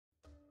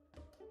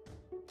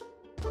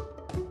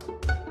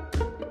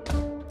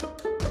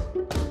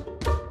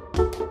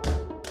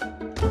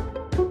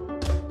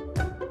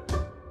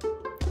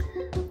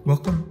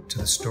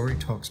to Story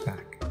Talks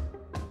Back.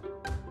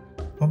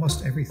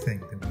 Almost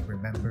everything that we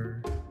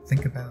remember,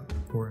 think about,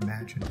 or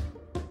imagine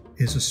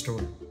is a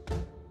story.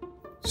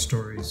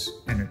 Stories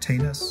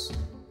entertain us,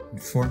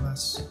 inform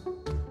us,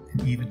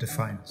 and even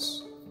define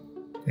us.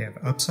 They have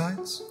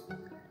upsides,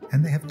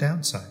 and they have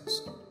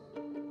downsides.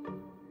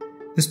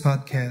 This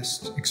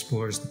podcast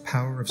explores the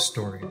power of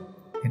story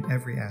in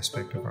every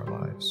aspect of our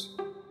lives.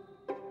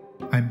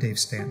 I'm Dave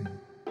Stanton.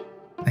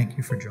 Thank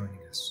you for joining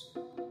us.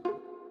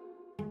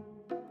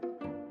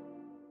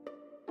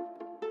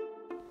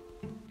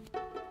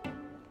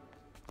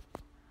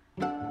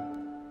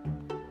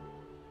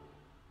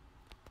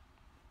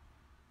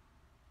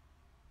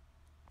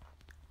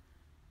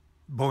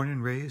 Born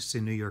and raised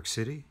in New York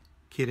City,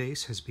 Kid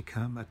Ace has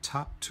become a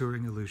top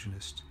touring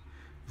illusionist,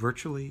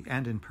 virtually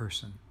and in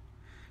person,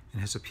 and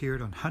has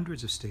appeared on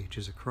hundreds of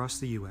stages across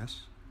the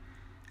U.S.,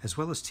 as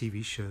well as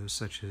TV shows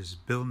such as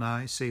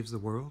Nye Saves the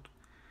World,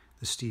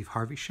 The Steve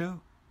Harvey Show,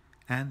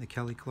 and The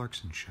Kelly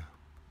Clarkson Show.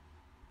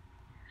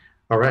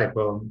 All right,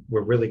 well,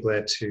 we're really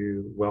glad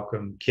to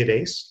welcome Kid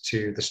Ace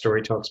to the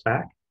Story Talks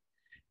Back,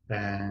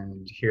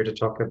 and here to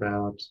talk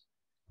about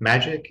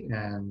magic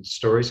and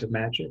stories of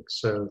magic.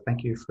 So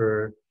thank you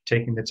for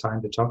taking the time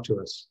to talk to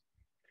us.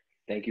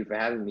 Thank you for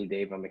having me,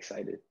 Dave. I'm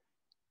excited.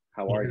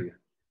 How are you?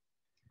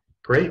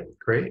 Great.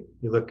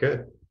 You look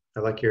good. I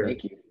like your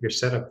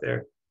setup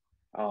there.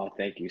 Oh,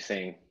 thank you.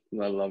 Same.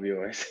 I love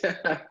yours.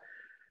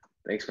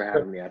 Thanks for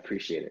having me. I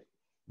appreciate it.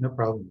 No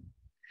problem.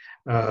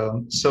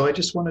 So I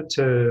just wanted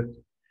to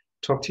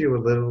talk to you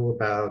a little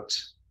about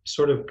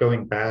sort of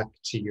going back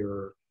to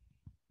your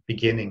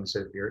beginnings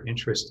of your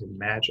interest in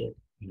magic.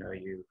 You know,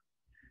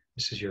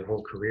 this is your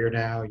whole career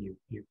now. You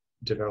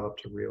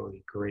developed a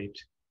really great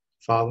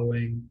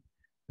following.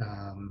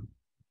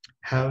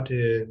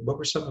 What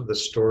were some of the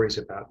stories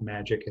about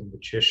magic and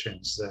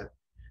magicians that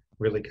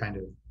really kind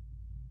of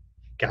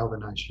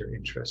galvanized your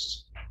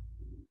interest?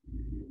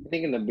 I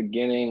think in the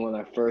beginning, when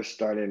I first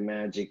started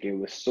magic, it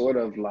was sort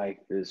of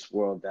like this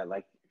world that,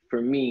 like, for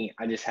me,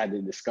 I just had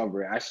to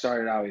discover it. I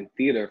started out in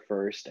theater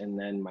first, and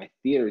then my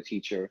theater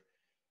teacher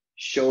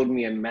showed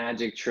me a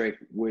magic trick,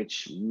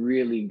 which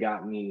really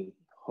got me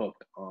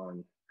hooked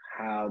on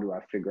I have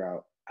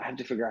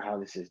to figure out how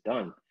this is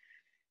done.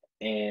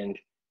 And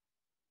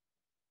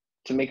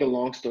to make a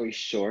long story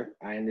short,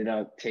 I ended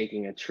up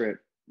taking a trip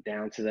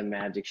down to the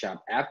magic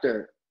shop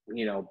after,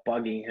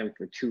 bugging him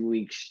for 2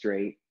 weeks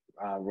straight,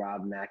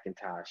 Rob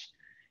McIntosh.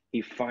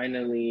 He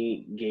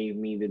finally gave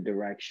me the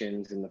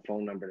directions and the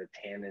phone number to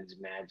Tannen's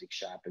Magic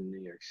Shop in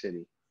New York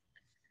City.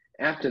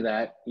 After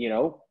that,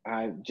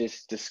 I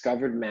just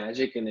discovered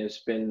magic, and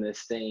there's been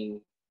this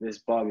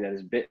bug that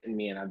has bitten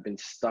me, and I've been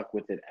stuck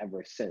with it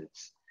ever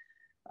since.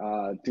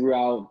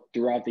 Throughout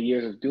the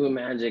years of doing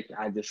magic,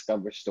 I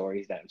discovered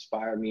stories that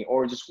inspired me,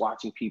 or just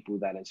watching people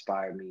that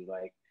inspired me,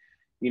 like,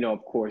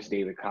 of course,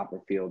 David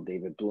Copperfield,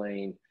 David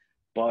Blaine.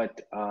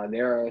 But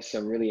there are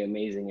some really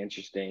amazing,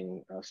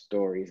 interesting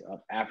stories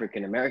of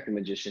African-American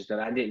magicians that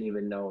I didn't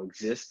even know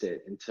existed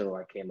until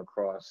I came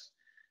across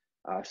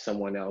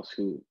someone else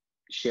who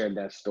shared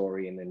that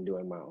story, and then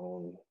doing my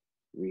own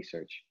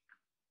research.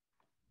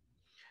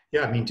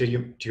 Yeah, I mean, do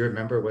you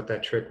remember what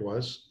that trick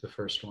was, the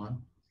first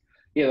one?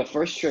 Yeah, the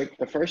first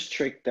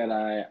trick that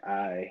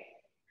I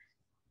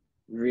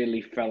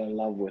really fell in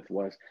love with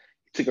was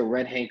he took a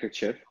red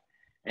handkerchief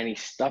and he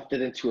stuffed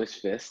it into his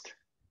fist.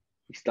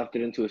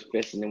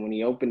 And then when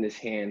he opened his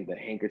hand, the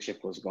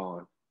handkerchief was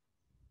gone.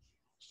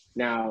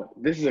 Now,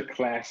 this is a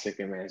classic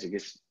in magic.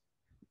 It's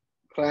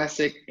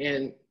classic,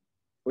 and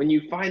when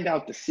you find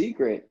out the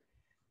secret,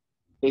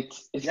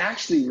 it's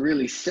actually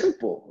really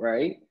simple,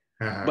 right?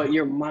 Uh-huh. But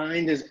your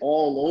mind is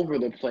all over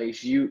the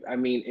place. It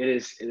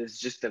is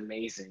just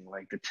amazing.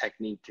 Like, the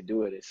technique to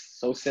do it is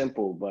so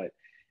simple, but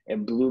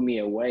it blew me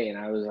away. And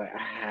I was like,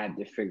 I had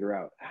to figure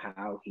out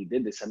how he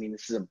did this. I mean,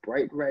 this is a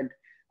bright red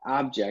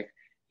object.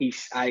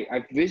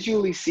 I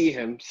visually see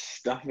him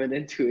stuff it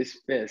into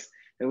his fist.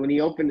 And when he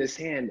opened his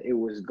hand, it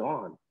was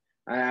gone.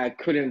 I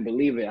couldn't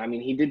believe it. I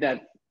mean, he did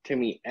that to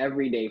me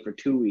every day for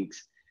 2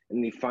 weeks,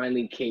 and he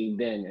finally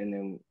caved in, and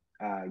then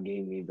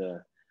gave me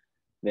the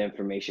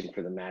information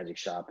for the magic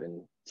shop,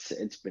 and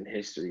it's been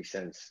history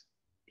since.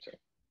 So.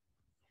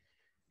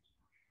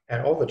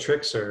 And all the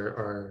tricks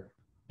are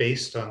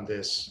based on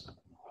this,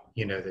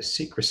 this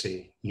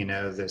secrecy,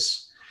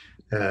 this,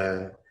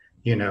 that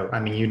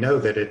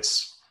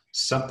it's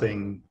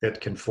something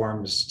that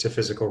conforms to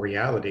physical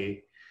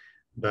reality,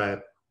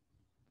 but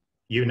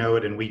it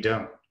and we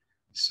don't.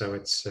 So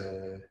it's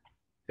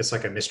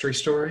like a mystery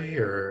story,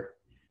 or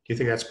do you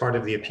think that's part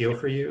of the appeal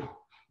for you?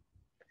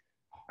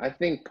 I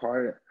think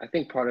part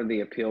of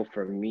the appeal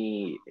for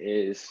me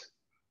is,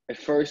 at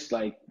first,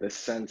 like, the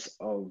sense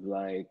of,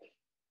 like,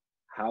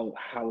 how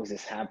is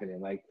this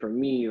happening? Like, for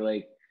me,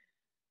 like,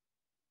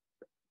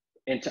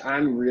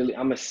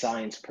 I'm a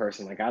science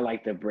person. Like, I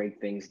like to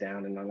break things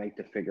down, and I like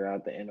to figure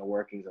out the inner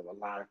workings of a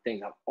lot of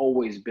things. I've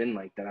always been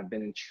like that. I've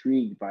been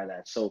intrigued by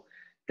that. So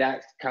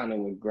that's kind of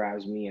what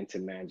grabs me into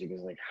magic,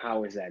 is like,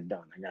 how is that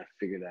done? I got to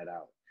figure that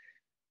out.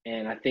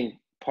 And I think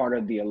part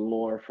of the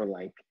allure for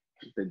like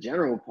the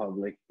general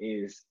public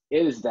is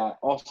that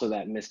also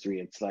that mystery.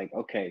 It's like,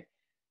 okay,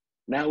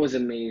 that was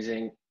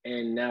amazing,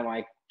 and now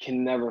I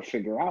can never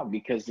figure out,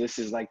 because this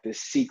is like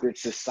this secret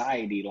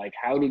society. Like,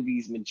 how do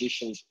these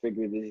magicians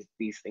figure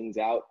these things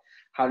out?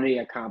 How do they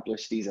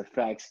accomplish these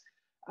effects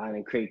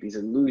and create these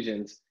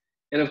illusions?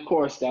 And of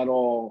course, that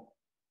all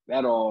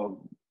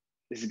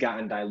has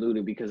gotten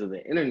diluted because of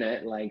the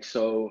internet. Like,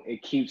 so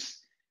it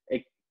keeps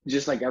it,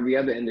 just like every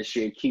other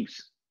industry, it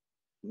keeps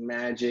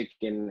magic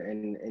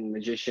and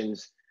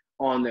magicians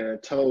on their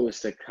toes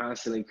to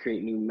constantly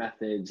create new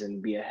methods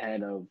and be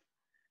ahead of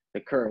the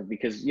curve.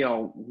 Because, you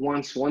know,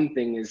 once one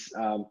thing is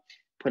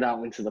put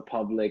out into the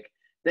public,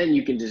 then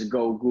you can just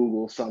go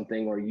Google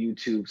something or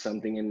YouTube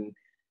something, and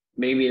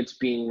maybe it's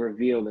being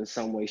revealed in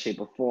some way, shape,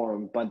 or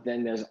form. But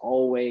then there's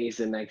always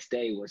the next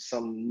day where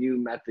some new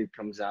method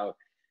comes out,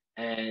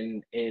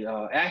 and it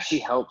actually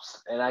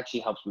helps. It actually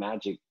helps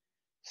magic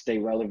stay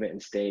relevant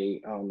and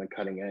stay on the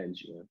cutting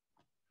edge. You know?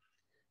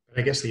 But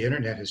I guess the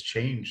internet has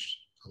changed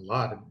a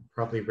lot and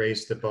probably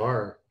raised the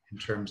bar in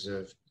terms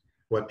of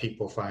what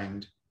people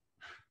find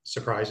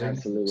surprising,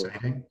 Absolutely.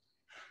 exciting.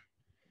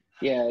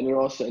 Yeah, and it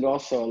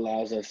also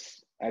allows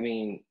us. I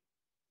mean,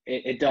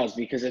 it does,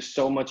 because there's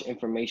so much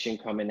information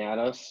coming at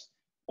us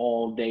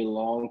all day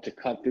long. To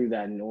cut through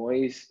that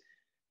noise,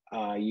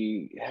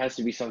 it has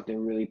to be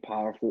something really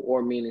powerful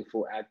or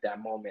meaningful at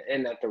that moment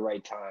and at the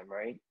right time,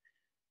 right?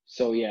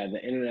 So yeah,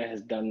 the internet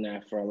has done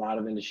that for a lot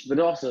of industries, but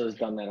it also has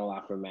done that a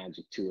lot for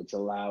magic too. It's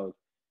allowed,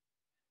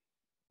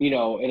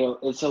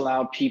 it's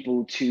allowed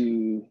people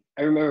to.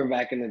 I remember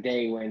back in the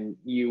day when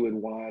you would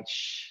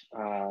watch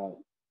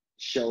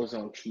shows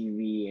on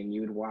TV, and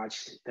you would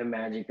watch The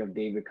Magic of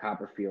David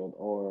Copperfield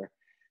or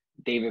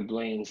David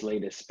Blaine's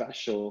latest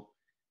special,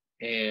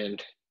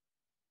 and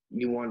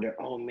you wonder,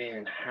 oh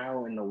man,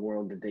 how in the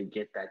world did they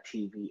get that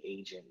TV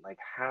agent? Like,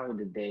 how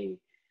did they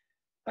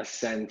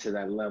ascend to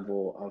that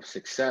level of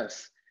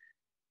success?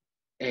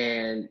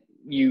 And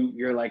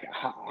you're like,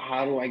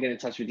 how do I get in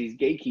touch with these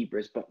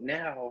gatekeepers? But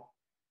now,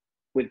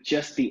 with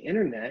just the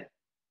internet,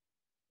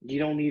 you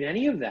don't need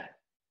any of that.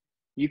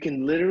 You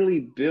can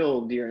literally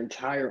build your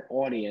entire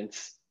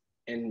audience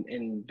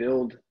and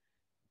build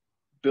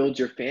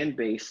your fan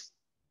base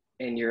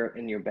in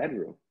your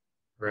bedroom.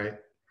 Right,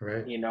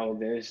 right.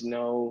 There's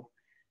no.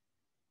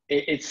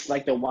 It's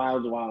like the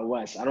wild wild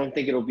west. I don't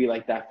think it'll be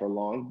like that for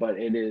long, but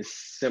it is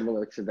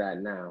similar to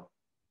that now.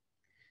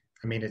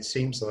 I mean, it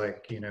seems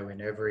like, in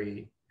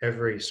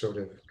every sort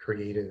of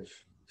creative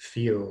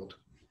field,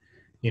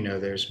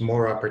 there's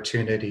more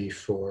opportunity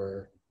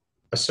for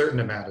a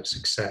certain amount of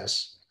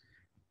success.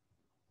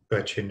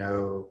 But,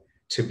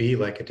 to be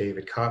like a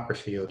David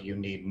Copperfield, you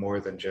need more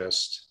than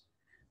just,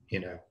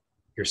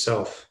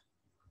 yourself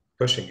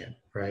pushing it,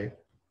 right?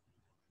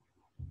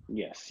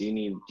 Yes,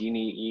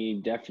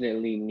 you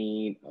definitely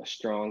need a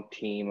strong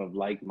team of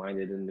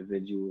like-minded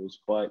individuals,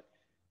 but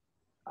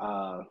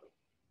uh,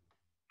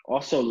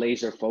 also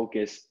laser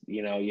focused.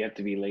 You have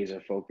to be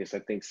laser focused. I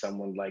think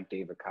someone like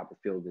David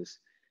Copperfield is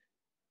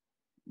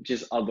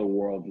just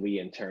otherworldly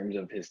in terms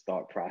of his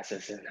thought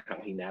process and how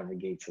he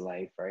navigates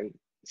life, right?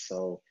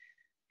 So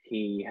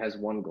he has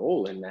one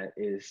goal, and that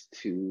is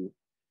to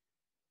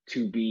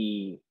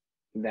be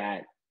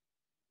that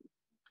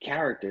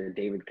character,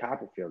 David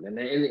Copperfield,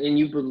 and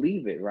you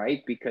believe it,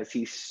 right? Because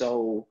he's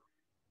so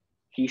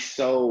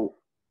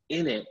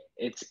in it.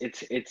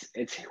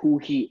 It's who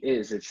he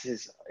is.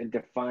 It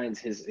defines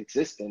his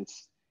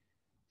existence.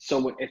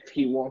 So if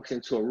he walks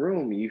into a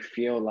room, you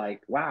feel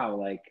like, wow,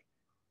 like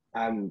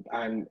I'm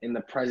in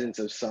the presence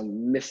of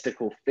some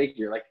mystical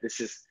figure. Like, this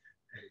is,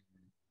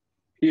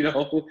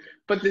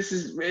 but this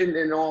is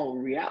in all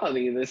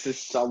reality, this is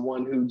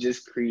someone who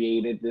just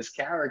created this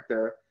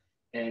character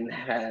and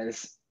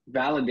has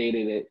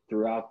validated it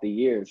throughout the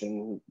years.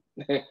 And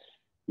it's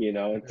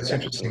That's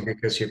interesting definitely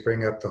because you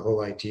bring up the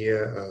whole idea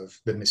of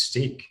the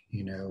mystique,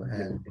 and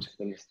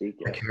the mystique.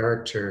 a Yeah.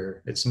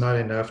 character. It's not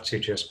enough to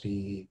just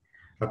be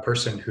a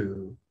person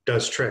who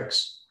does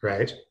tricks,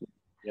 right?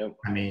 Yep.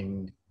 I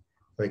mean,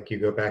 like you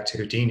go back to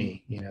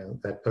Houdini,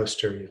 that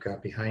poster you've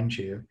got behind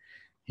you,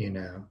 you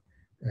know,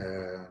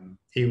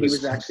 he He was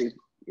was actually,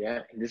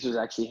 yeah, this was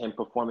actually him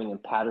performing in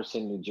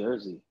Paterson, New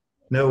Jersey.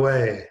 no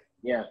way.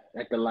 Yeah,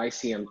 at the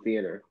Lyceum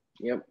Theater.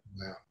 Yep.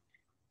 Wow.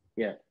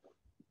 Yeah.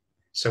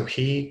 So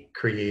he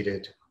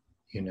created,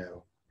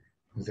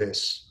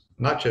 this,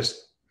 not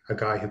just a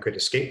guy who could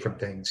escape from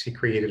things, he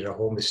created a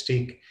whole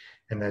mystique,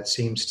 and that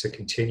seems to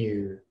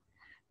continue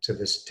to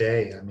this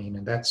day. I mean,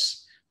 and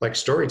that's like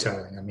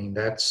storytelling. I mean,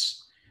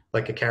 that's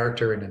like a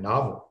character in a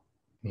novel,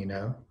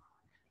 I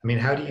mean,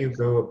 how do you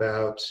go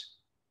about,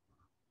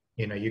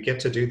 you get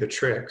to do the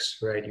tricks,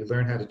 right? You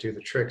learn how to do the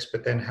tricks,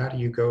 but then how do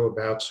you go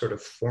about sort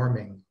of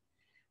forming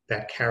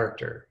that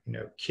character,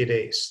 Kid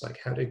Ace? Like,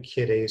 how did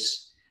Kid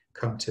Ace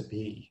come to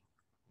be?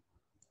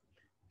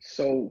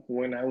 So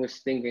when I was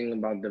thinking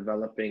about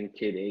developing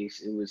Kid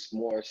Ace, it was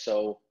more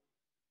so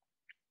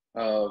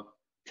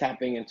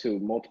tapping into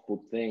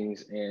multiple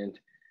things. And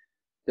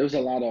there was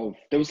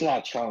a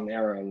lot of trial and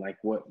error and like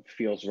what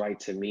feels right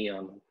to me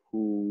on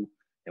who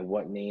and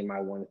what name I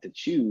wanted to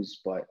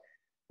choose. But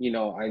you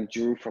know, I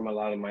drew from a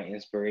lot of my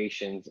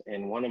inspirations,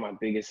 and one of my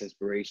biggest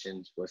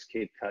inspirations was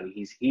Kid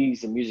Cudi.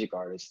 He's a music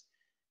artist,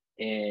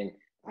 and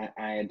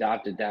I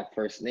adopted that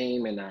first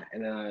name, and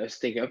then I was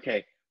thinking,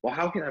 okay, well,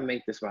 how can I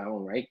make this my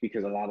own, right?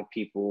 Because a lot of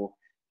people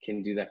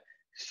can do that.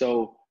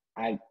 So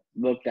I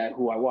looked at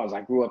who I was.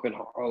 I grew up in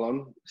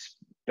Harlem,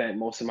 spent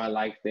most of my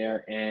life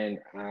there, and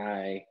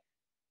I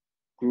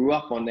grew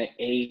up on the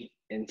A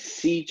and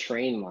C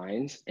train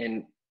lines.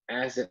 And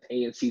as the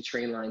A and C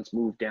train lines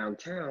moved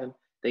downtown,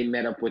 they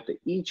met up with the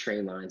E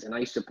train lines. And I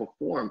used to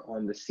perform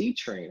on the C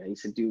train. I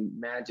used to do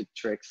magic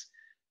tricks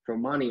for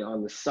money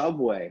on the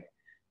subway.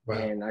 Wow.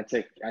 And I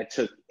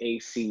took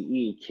ACE,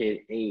 Kid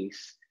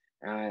Ace.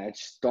 And I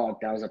just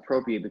thought that was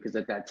appropriate because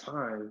at that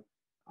time,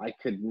 I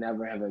could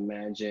never have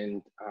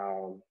imagined,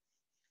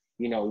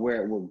 you know,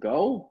 where it would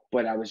go,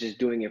 but I was just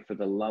doing it for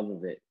the love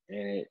of it.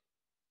 And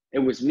it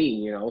was me,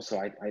 you know, so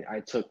I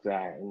took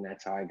that, and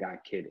that's how I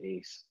got Kid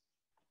Ace.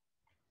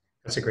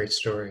 That's a great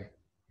story.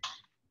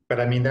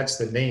 But I mean, that's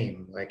the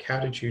name. Like, how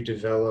did you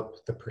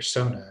develop the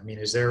persona? I mean,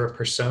 is there a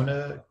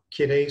persona,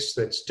 Kid Ace,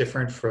 that's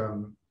different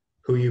from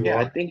who you Yeah,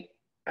 are? I think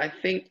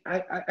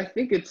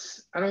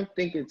it's, I don't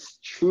think it's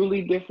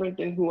truly different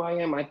than who I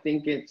am. I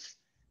think it's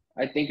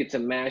a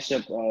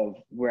mashup of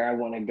where I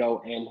want to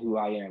go and who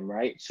I am,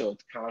 right? So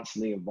it's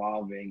constantly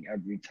evolving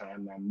every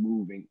time I'm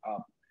moving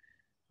up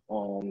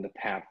on the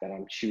path that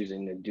I'm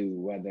choosing to do,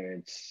 whether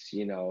it's,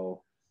 you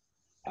know,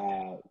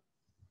 uh,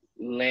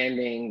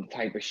 landing the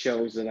type of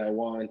shows that I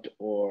want,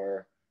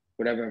 or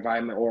whatever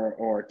environment,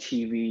 or a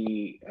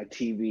TV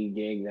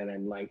gig that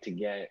I'd like to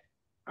get.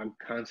 I'm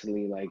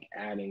constantly like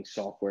adding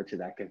software to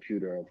that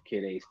computer of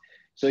Kid Ace.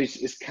 So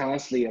it's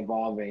constantly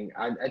evolving.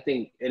 I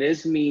think it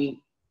is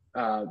me,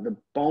 the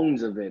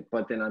bones of it,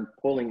 but then I'm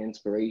pulling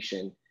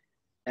inspiration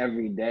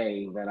every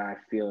day that I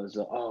feel as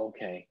though, oh,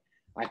 okay,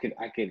 I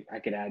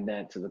could add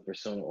that to the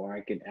persona, or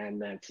I could add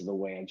that to the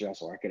way I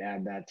dress, or I could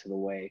add that to the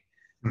way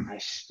Hmm. I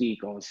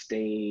speak on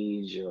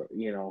stage, or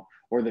you know,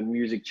 or the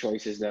music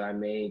choices that I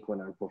make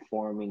when I'm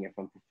performing, if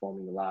I'm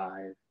performing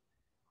live.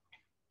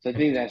 So I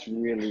think that's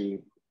really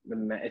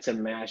it's a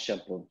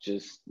mashup of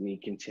just me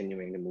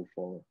continuing to move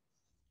forward.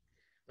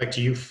 Like,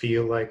 do you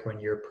feel like when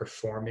you're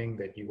performing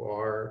that you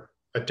are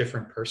a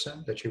different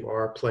person, that you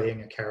are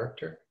playing a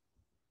character?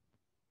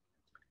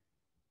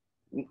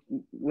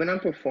 When I'm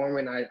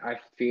performing, I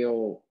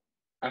feel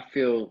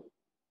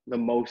the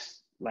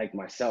most like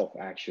myself,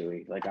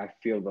 actually. Like I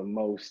feel the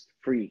most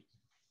free.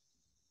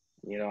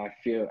 You know,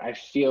 I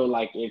feel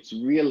like it's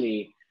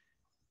really,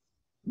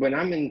 when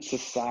I'm in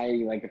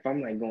society, like if I'm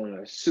like going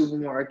to a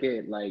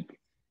supermarket, like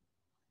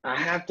I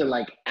have to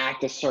like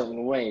act a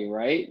certain way,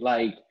 right?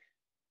 Like,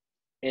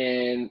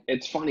 and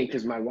it's funny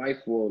because my wife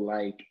will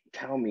like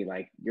tell me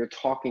like you're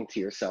talking to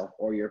yourself,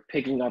 or you're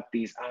picking up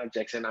these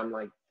objects, and I'm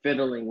like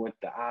fiddling with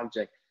the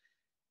object.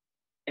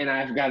 And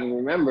I've got to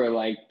remember,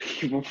 like,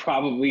 people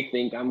probably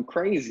think I'm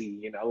crazy,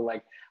 you know,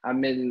 like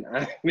I'm in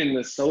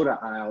the soda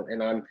aisle,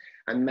 and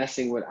I'm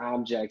messing with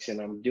objects,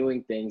 and I'm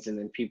doing things, and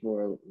then people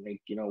are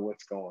like, you know,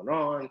 what's going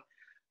on?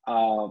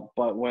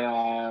 But when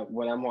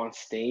I'm on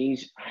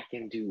stage, I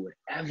can do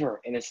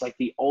whatever, and it's like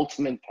the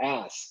ultimate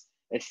pass.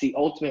 It's the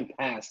ultimate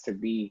pass to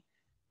be,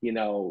 you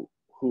know,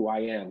 who I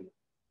am.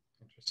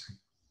 Interesting.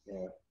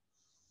 Yeah.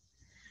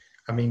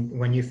 I mean,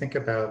 when you think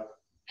about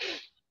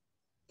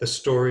the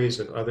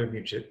stories of other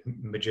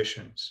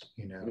magicians,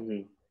 you know,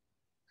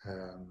 Hmm.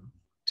 um,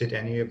 did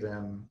any of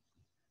them,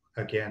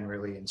 again,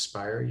 really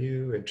inspire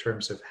you in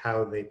terms of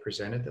how they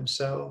presented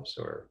themselves,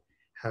 or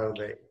how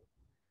they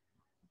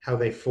how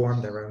they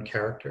formed their own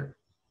character?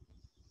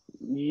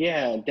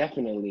 Yeah,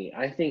 definitely.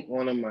 I think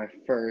one of my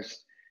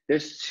first,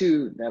 there's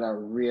two that are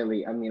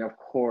really, I mean, of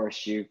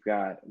course, you've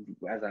got,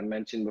 as I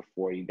mentioned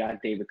before, you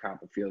got David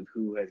Copperfield,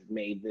 who has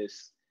made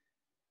this,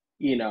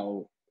 you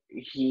know,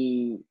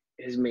 he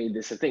has made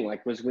this a thing.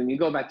 Like, was when you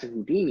go back to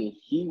Houdini,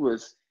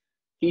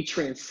 he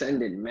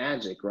transcended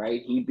magic,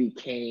 right? He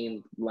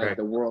became like Right,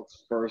 the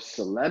world's first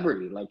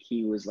celebrity. Like,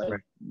 he was like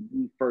right,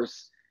 the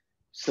first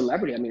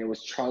celebrity. I mean, it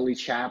was Charlie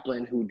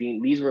Chaplin,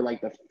 Houdini. These were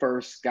like the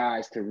first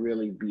guys to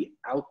really be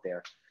out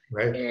there.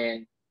 right.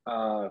 And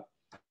uh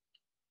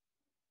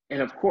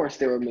and of course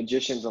there were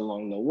magicians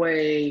along the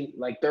way.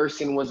 Like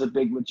Thurston was a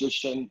big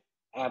magician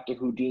after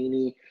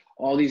Houdini.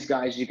 All these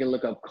guys, you can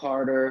look up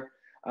Carter.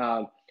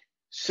 Uh,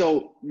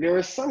 so there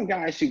are some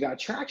guys who got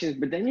tractions,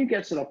 but then you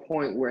get to the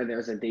point where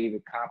there's a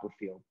David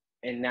Copperfield,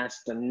 and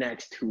that's the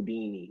next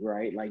Houdini,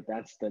 right? Like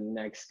that's the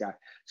next guy.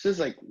 So it's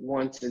like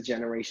once a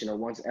generation, or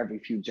once every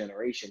few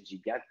generations, you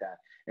get that.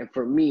 And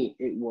for me,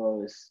 it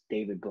was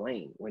David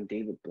Blaine. When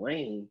David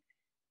Blaine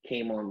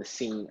came on the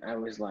scene, I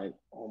was like,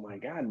 oh my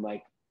God,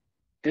 like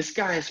this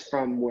guy is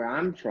from where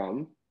I'm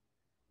from,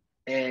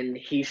 and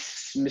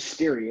he's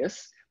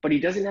mysterious, but he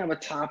doesn't have a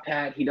top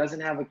hat. He doesn't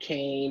have a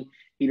cane.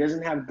 He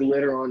doesn't have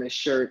glitter on his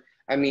shirt.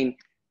 I mean,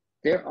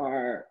 there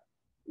are,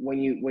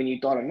 when you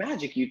thought of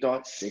magic, you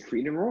thought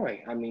Siegfried and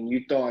Roy. I mean,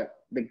 you thought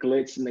the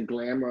glitz and the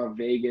glamour of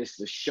Vegas,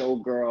 the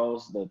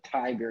showgirls, the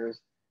tigers.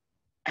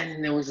 And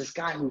then there was this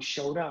guy who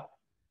showed up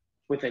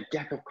with a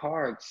deck of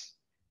cards,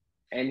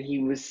 and he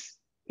was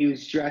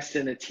dressed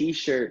in a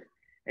t-shirt,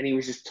 and he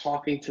was just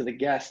talking to the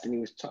guest, and he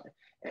was talking,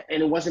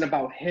 and it wasn't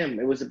about him.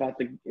 It was about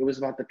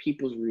the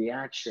people's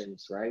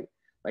reactions, right?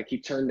 Like he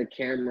turned the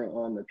camera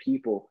on the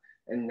people,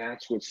 and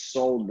that's what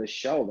sold the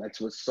show.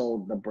 That's what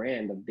sold the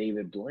brand of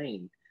David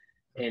Blaine.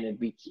 And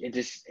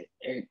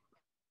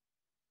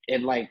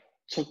it like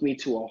took me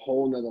to a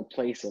whole nother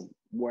place of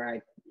where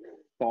I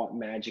thought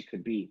magic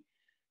could be.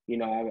 You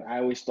know, I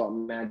always thought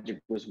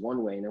magic was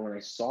one way, and then when I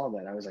saw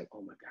that, I was like,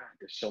 oh my God,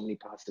 there's so many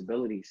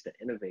possibilities to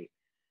innovate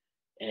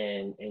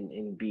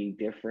and be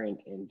different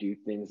and do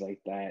things like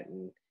that.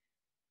 And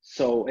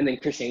then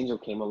Chris Angel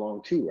came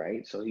along too,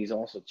 right? So he's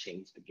also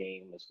changed the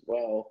game as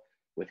well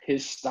with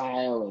his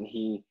style, and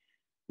he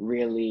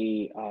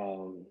really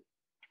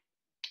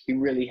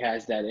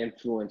has that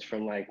influence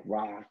from like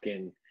rock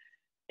and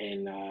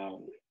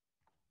rock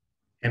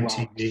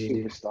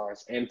MTV.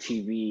 superstars,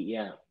 MTV.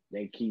 Yeah,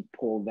 he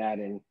pulled that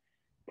and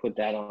put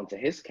that onto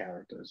his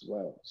character as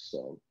well.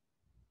 So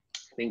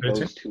I think But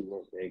those two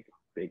were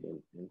big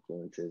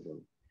influences.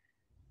 And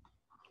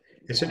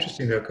it's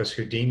interesting though, because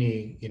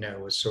Houdini, you know,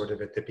 was sort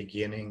of at the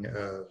beginning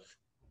of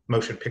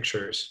motion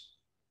pictures,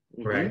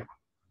 right?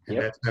 And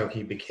Yep. that's how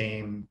he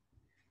became,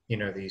 you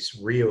know, these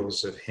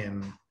reels of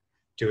him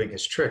doing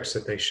his tricks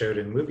that they showed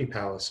in movie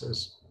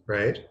palaces,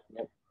 right?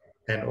 Yep.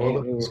 And all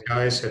of these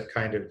guys have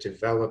kind of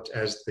developed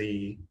as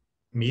the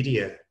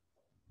media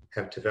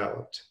have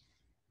developed.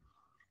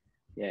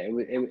 Yeah,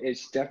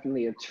 it's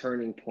definitely a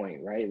turning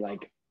point, right?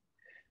 Like,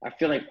 I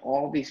feel like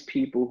all these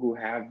people who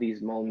have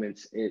these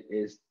moments, it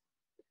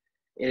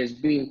is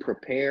being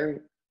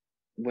prepared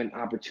when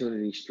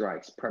opportunity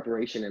strikes,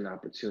 preparation and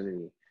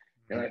opportunity.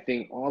 And I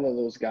think all of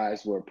those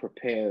guys were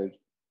prepared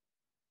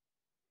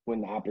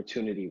when the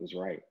opportunity was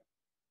right.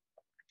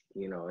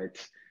 You know, it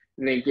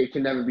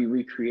can never be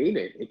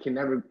recreated. It can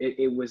never,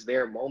 it was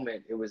their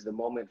moment. It was the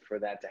moment for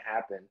that to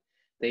happen.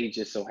 They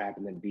just so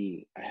happened to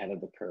be ahead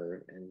of the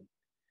curve,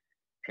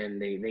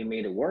 and they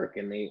made it work,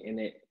 and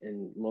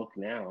look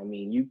now. I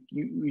mean,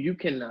 you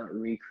cannot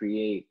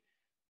recreate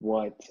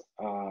what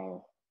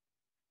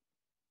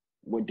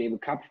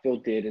David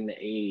Copperfield did in the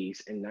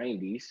 80s and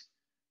 90s,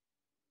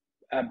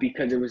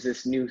 because it was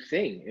this new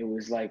thing. It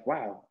was like,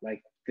 wow,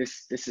 like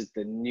this is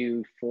the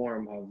new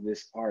form of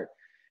this art.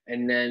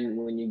 And then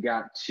when you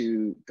got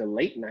to the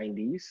late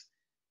 90s,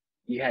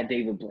 you had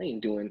David Blaine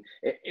doing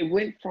it. It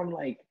went from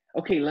like,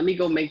 okay, let me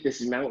go make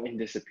this mountain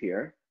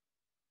disappear,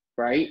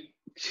 right?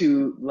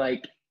 To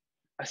like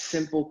a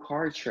simple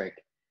card trick,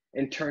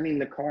 and turning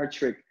the card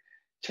trick,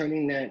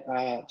 turning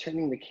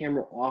the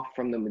camera off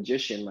from the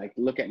magician, like,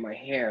 look at my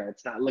hair.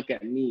 It's not look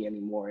at me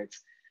anymore.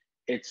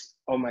 It's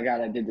oh my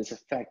God, I did this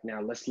effect.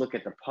 Now let's look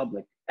at the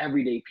public,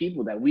 everyday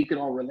people that we could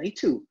all relate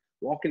to,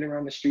 walking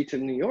around the streets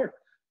of New York.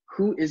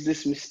 Who is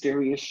this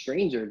mysterious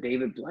stranger,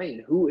 David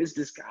Blaine? Who is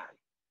this guy?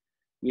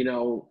 You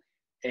know,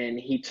 and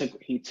he took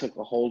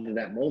a hold of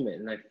that moment,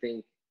 and I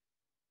think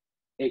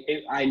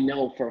I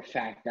know for a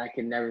fact that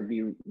can never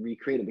be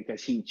recreated,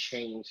 because he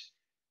changed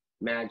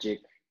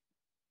magic's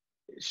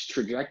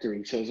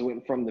trajectory. So it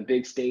went from the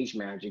big stage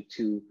magic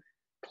to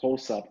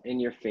close up, in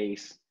your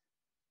face,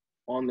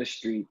 on the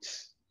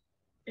streets,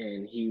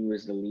 and he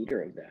was the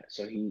leader of that.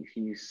 So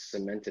he's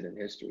cemented in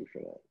history for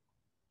that.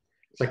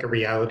 It's like a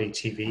reality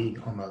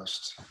TV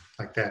almost,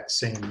 like that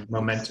same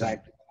momentum.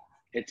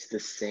 It's the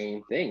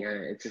same thing.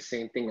 It's the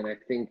same thing, and I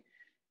think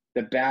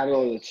the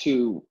battle of the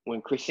two,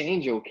 when Chris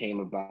Angel came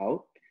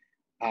about,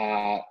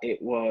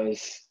 it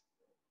was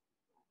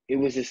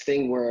this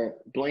thing where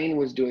Blaine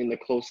was doing the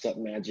close-up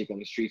magic on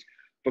the streets,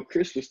 but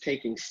Chris was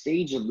taking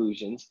stage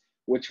illusions,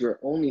 which were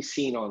only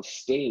seen on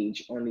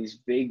stage on these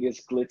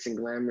Vegas glitz and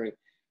glamour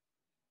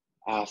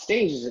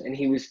stages, and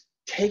he was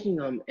taking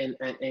them and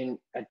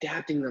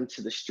adapting them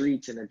to the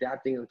streets and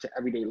adapting them to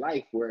everyday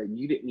life, where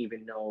you didn't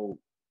even know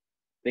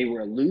they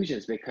were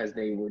illusions, because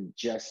they were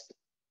just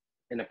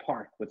in a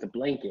park with a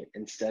blanket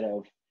instead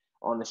of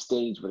on the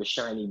stage with a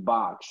shiny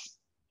box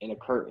and a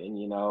curtain,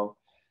 you know.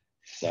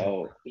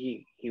 So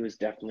he was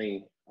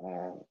definitely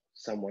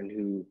someone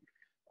who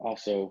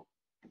also,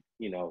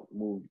 you know,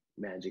 moved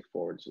magic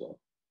forward as well.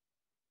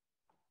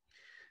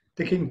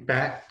 Thinking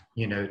back,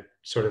 you know,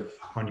 sort of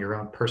on your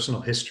own personal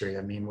history,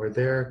 I mean, were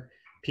there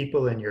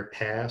people in your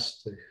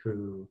past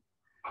who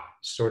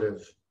sort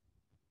of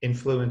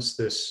influenced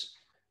this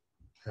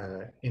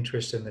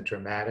interest in the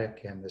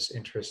dramatic and this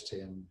interest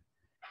in,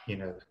 you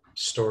know,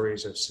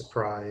 stories of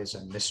surprise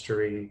and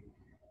mystery?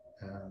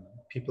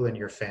 People in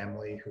your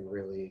family who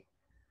really,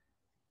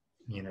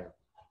 you know,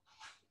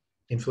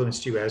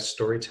 influenced you as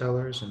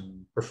storytellers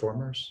and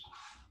performers?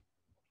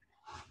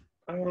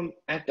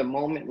 At the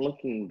moment,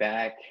 looking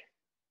back,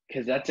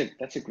 because that's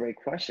a great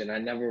question. I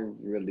never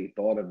really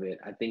thought of it.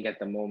 I think at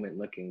the moment,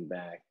 looking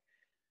back,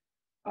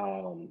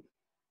 I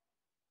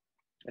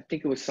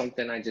think it was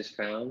something I just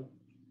found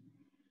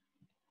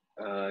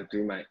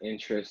through my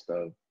interest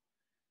of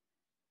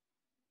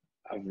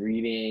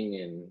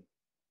reading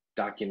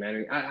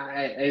documentary.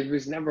 It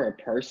was never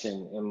a person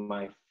in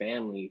my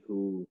family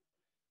who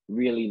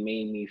really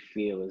made me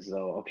feel as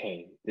though,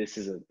 okay, this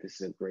is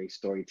a great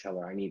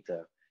storyteller. I need to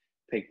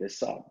pick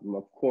this up. And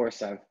of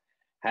course, I've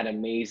had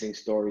amazing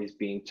stories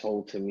being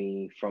told to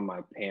me from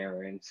my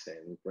parents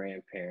and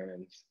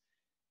grandparents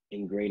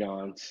and great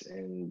aunts,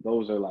 and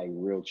those are like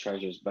real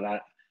treasures. But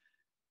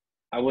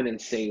I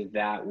wouldn't say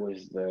that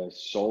was the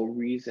sole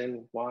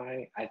reason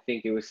why. I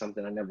think it was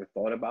something I never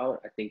thought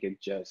about. I think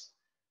it just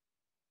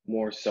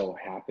more so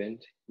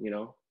happened,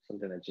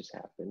 something that just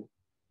happened.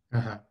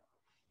 Uh-huh.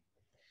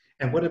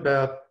 And what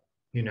about,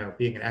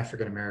 being an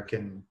African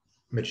American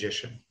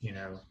magician?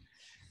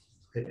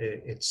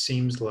 It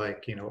seems like,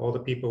 all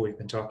the people we've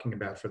been talking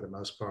about for the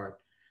most part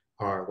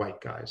are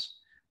white guys.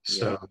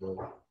 So,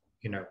 Yep.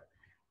 you know,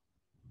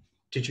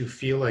 did you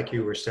feel like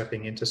you were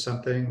stepping into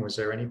something? Was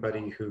there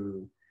anybody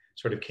who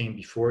sort of came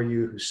before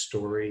you whose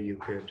story you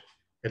could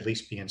at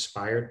least be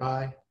inspired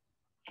by?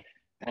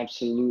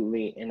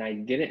 Absolutely. And I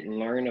didn't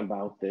learn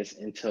about this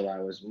until I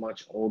was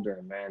much older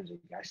in magic.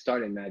 I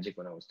started magic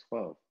when I was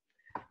 12.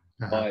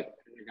 Uh-huh. But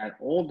when I got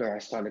older, I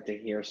started to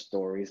hear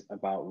stories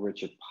about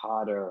Richard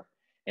Potter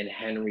and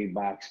Henry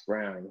Box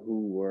Brown,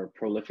 who were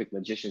prolific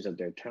magicians of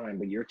their time.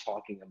 But you're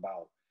talking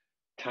about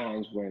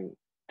times when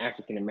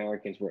African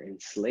Americans were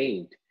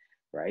enslaved,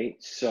 right?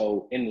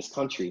 So in this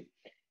country.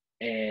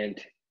 And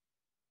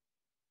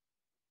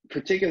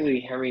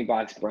particularly Henry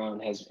Box Brown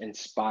has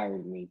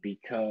inspired me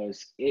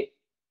because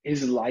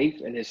his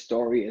life and his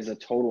story is a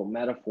total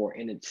metaphor,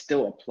 and it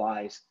still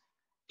applies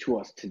to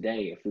us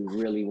today if we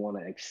really want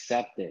to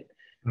accept it.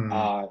 Mm.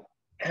 Uh,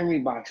 Henry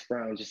Box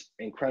Brown, just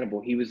incredible.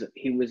 He was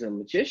a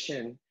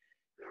magician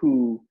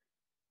who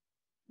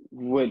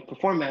would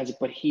perform magic,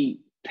 but he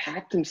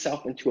packed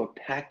himself into a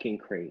packing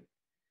crate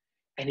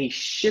and he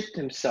shipped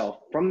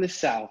himself from the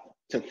South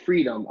to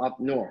freedom up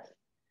north.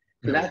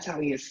 So No. that's how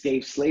he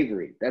escaped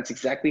slavery. That's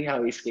exactly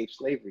how he escaped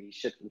slavery. He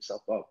shipped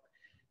himself up,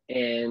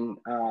 and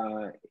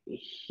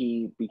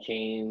he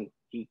became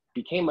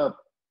a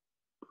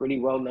pretty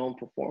well known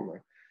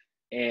performer.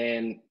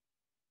 And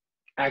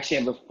I actually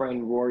have a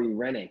friend, Rory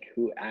Rennick,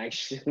 who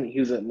actually he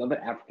was another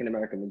African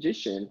American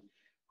magician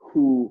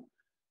who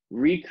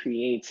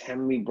recreates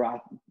Henry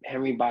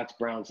Box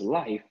Brown's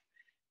life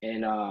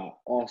and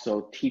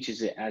also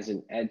teaches it as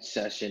an ed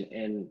session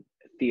and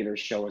theater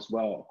show as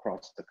well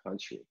across the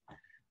country.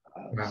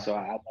 Wow. So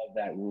I love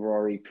that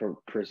Rory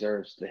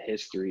preserves the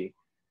history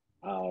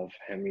of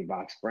Henry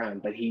Box Brown,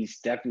 but he's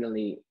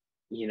definitely,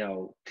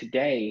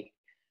 today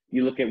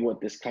you look at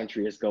what this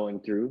country is going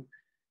through,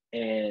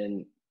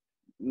 and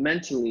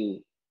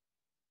mentally,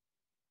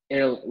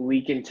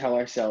 we can tell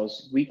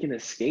ourselves we can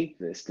escape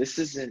this. This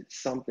isn't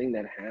something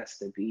that has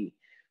to be.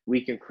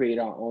 We can create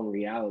our own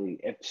reality.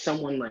 If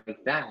someone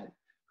like that,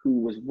 who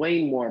was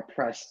way more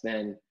oppressed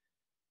than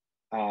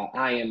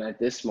I am at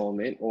this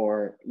moment,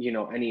 or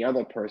any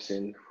other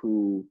person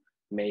who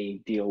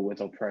may deal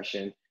with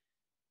oppression,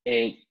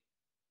 it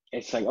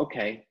it's like,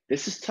 okay,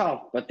 this is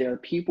tough, but there are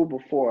people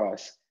before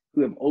us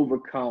who have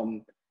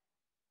overcome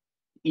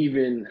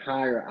even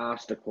higher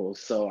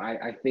obstacles. So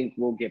I think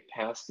we'll get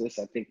past this.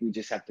 I think we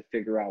just have to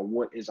figure out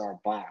what is our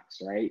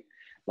box, right?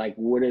 Like,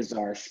 what is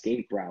our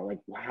escape route? Like,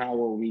 how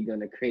are we going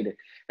to create it?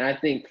 And I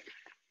think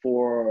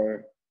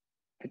for,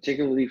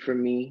 particularly for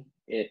me,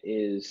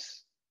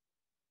 it's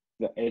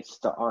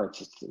the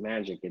arts, it's the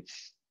magic,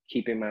 it's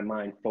keeping my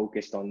mind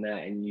focused on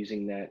that and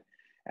using that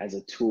as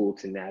a tool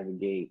to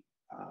navigate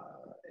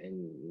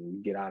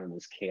and get out of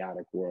this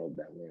chaotic world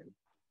that we're in.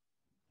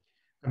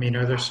 I mean,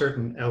 are there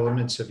certain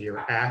elements of your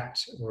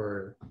act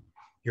or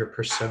your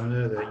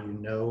persona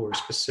that were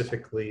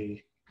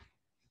specifically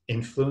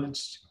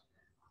influenced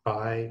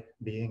by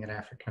being an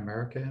African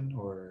American,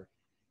 or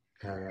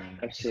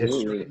history,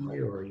 Absolutely.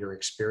 or your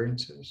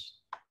experiences?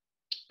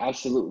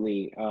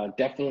 Absolutely.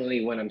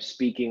 Definitely when I'm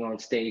speaking on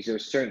stage,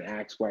 there's certain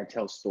acts where I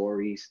tell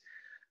stories.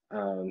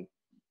 Um,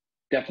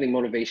 Definitely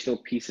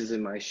motivational pieces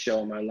in my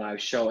show, my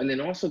live show. And then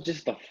also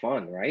just the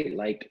fun, right?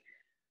 Like,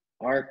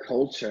 our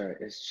culture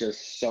is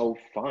just so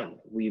fun.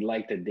 We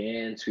like to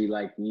dance, we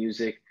like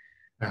music.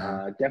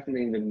 Uh-huh.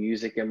 Definitely the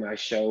music in my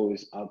show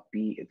is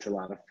upbeat. It's a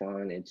lot of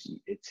fun. It's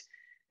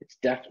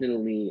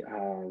definitely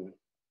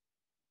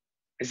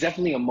it's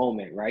definitely a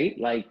moment, right?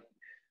 Like,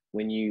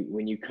 when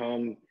you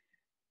come,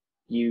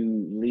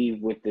 you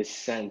leave with this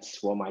sense.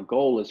 Well, my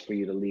goal is for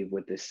you to leave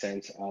with this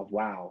sense of,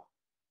 wow,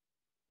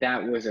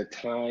 that was a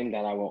time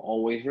that I will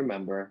always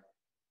remember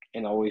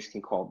and always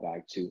can call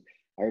back to.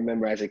 I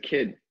remember as a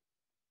kid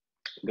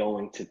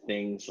going to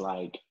things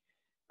like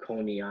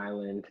Coney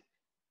Island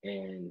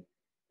and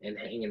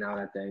hanging out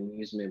at the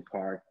amusement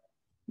park,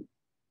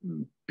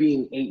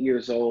 being 8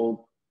 years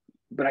old,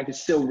 but I can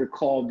still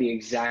recall the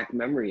exact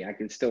memory. I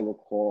can still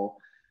recall,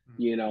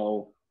 you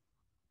know,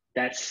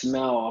 that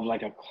smell of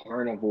like a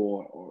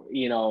carnival, or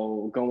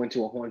going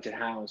to a haunted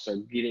house or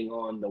getting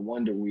on the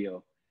Wonder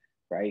Wheel,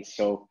 right?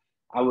 So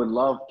I would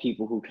love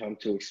people who come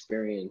to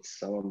experience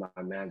some of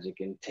my magic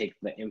and take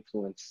the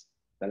influence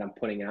that I'm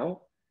putting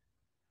out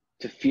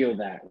to feel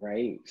that,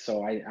 right?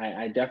 So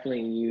I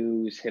definitely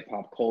use hip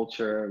hop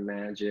culture,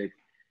 magic,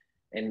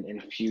 and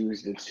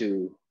infuse the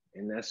two.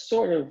 And that's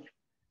sort of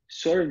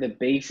the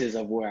basis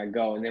of where I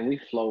go. And then we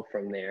flow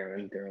from there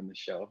and during the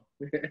show,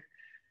 Do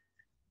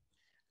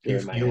you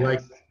during my feel like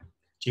acts.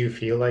 do you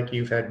feel like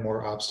you've had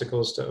more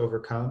obstacles to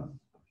overcome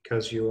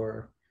because you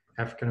are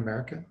African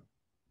American?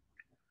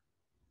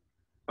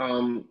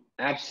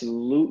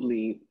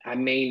 Absolutely. I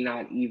may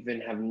not even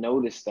have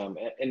noticed them.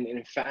 And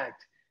in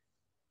fact,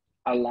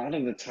 a lot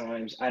of the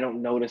times I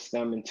don't notice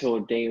them until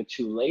a day or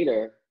two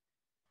later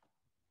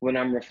when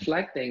I'm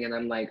reflecting and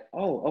I'm like,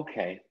 oh,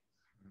 okay,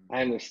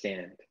 I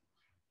understand,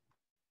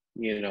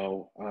 you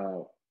know.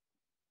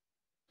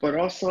 But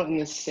also in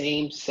the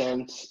same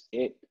sense,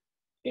 it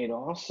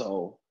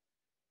also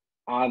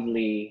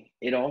oddly,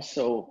 it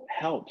also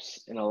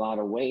helps in a lot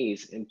of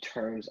ways in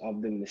terms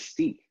of the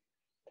mystique,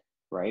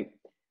 right?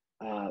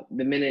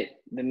 The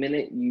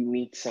minute you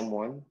meet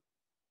someone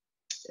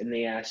and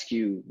they ask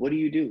you, "What do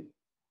you do?"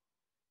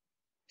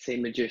 Say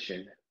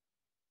magician,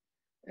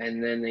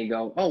 and then they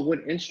go, "Oh,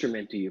 what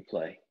instrument do you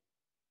play?"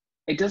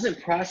 It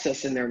doesn't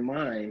process in their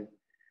mind,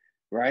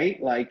 right?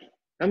 Like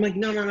I'm like,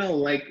 no, no, no.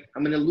 Like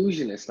I'm an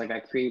illusionist. Like I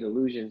create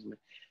illusions,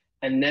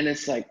 and then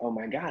it's like, oh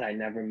my God, I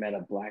never met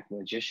a black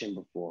magician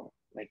before.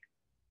 Like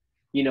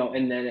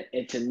and then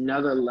it's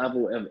another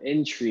level of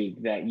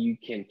intrigue that you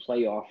can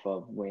play off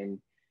of when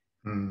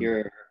Mm.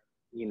 you're,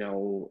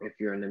 if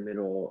you're in the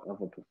middle of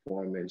a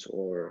performance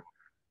or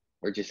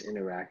just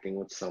interacting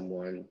with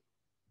someone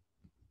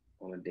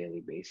on a daily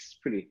basis.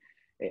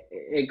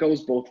 It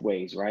goes both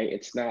ways, right?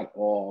 It's not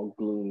all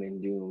gloom and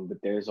doom,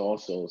 but there's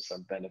also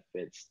some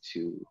benefits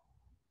to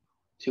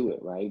it,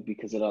 right?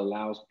 Because it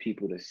allows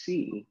people to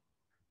see,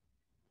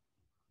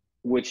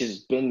 which has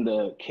been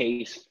the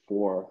case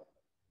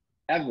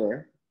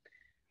forever,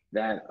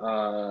 that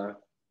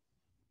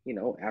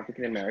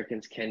African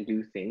Americans can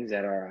do things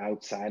that are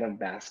outside of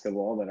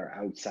basketball, that are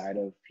outside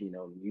of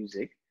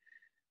music,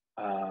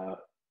 uh,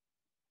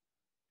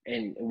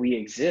 and we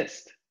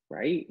exist,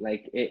 right?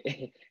 Like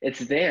it's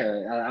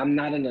there. I'm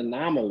not an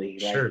anomaly.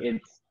 Like Sure.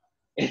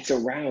 it's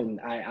around.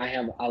 I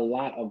have a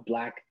lot of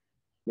black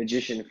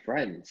magician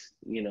friends.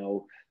 We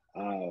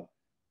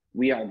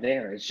are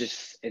there.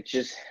 It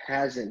just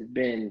hasn't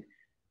been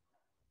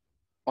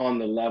on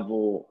the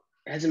level,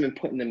 hasn't been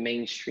put in the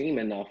mainstream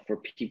enough for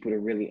people to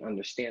really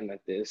understand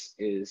that this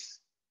is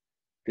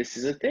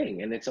a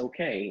thing and it's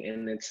okay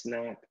and it's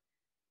not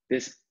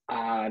this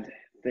odd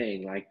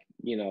thing. Like,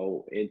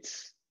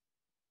 it's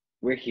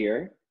we're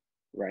here,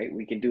 right?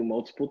 We can do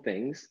multiple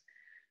things.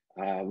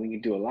 We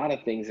can do a lot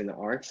of things in the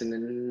arts, and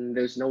then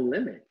there's no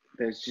limit.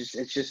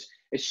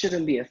 It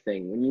shouldn't be a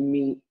thing. When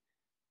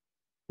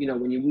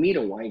you meet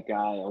a white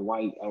guy,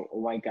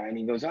 and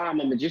he goes, "Oh, I'm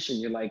a magician."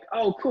 You're like,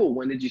 "Oh, cool.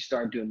 When did you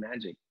start doing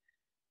magic?"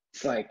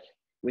 It's like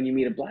when you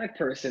meet a black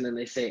person and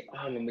they say, "Oh,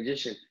 I'm a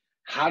magician."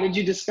 How did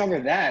you discover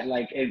that?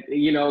 Like,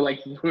 like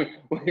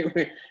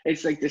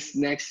it's like this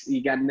next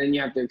you got, and then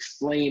you have to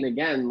explain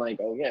again, like,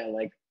 oh yeah,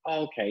 like,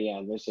 oh, okay,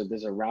 yeah,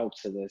 there's a route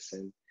to this,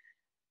 and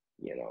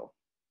you know,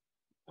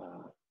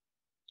 uh,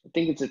 I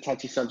think it's a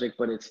touchy subject,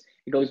 but it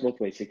goes both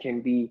ways. It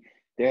can be.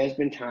 There has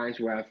been times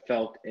where I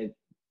felt it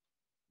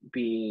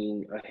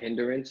being a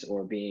hindrance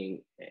or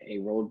being a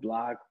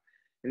roadblock,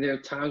 and there are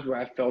times where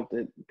I felt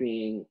it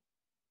being,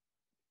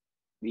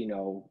 you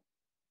know,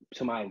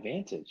 to my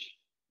advantage.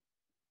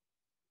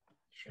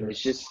 And Sure.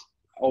 it's just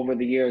over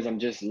the years, I'm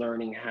just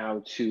learning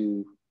how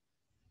to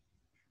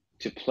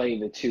play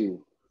the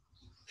two,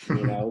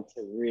 to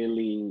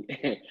really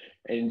Right.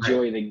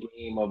 enjoy the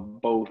game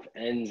of both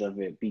ends of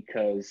it,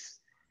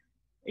 because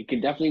it can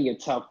definitely get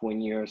tough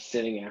when you're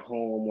sitting at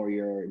home or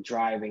you're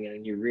driving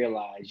and you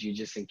realize you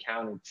just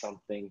encountered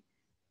something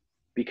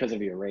because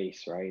of your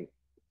race, right?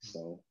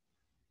 So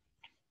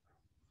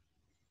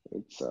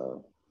it's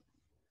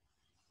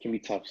can be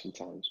tough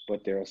sometimes,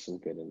 but there are some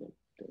good in it.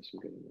 There's some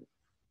good in it.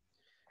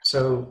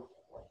 So,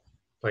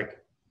 like,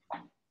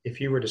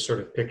 if you were to sort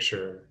of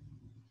picture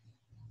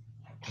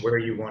where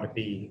you want to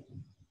be,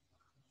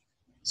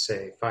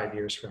 say 5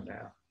 years from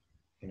now,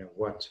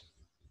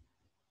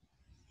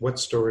 what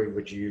story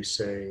would you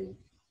say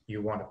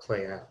you want to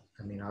play out?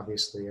 I mean,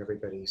 obviously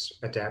everybody's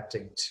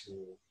adapting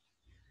to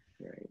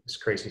Right. this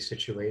crazy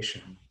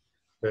situation,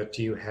 but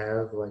do you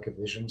have like a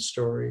vision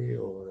story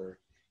or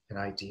an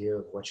idea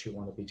of what you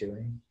want to be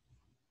doing?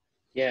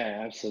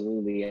 Yeah,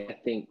 absolutely. I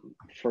think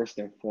first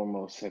and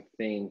foremost, I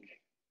think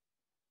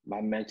my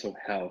mental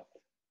health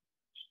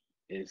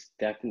is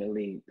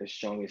definitely the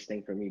strongest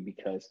thing for me,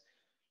 because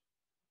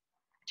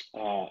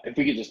if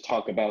we could just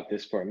talk about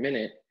this for a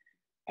minute,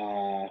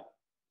 uh,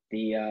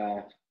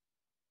 the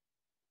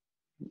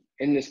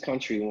in this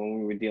country, when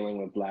we were dealing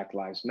with Black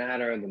Lives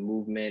Matter, the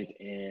movement,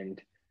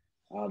 and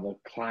the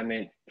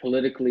climate,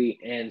 politically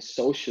and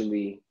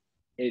socially,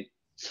 it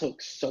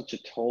took such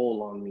a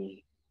toll on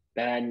me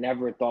that I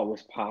never thought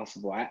was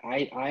possible.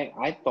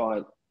 I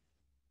thought,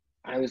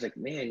 I was like,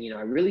 man,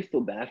 I really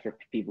feel bad for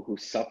people who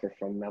suffer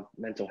from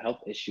mental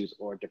health issues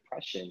or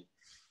depression,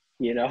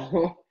 you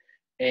know?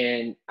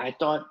 And I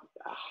thought,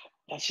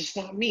 that's just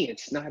not me.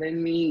 It's not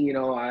in me. You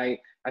know, I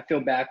feel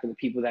bad for the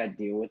people that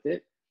deal with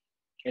it.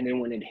 And then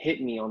when it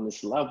hit me on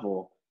this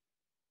level,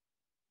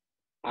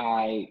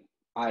 I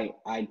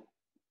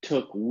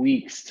took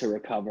weeks to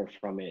recover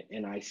from it.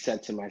 And I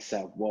said to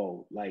myself,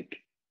 whoa, like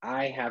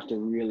I have to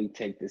really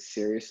take this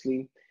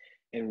seriously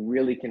and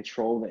really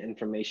control the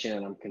information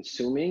that I'm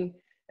consuming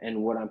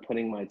and what I'm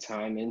putting my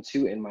time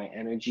into and my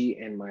energy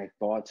and my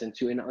thoughts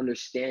into and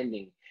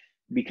understanding,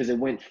 because it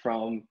went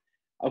from,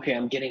 okay,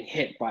 I'm getting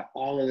hit by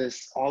all of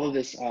this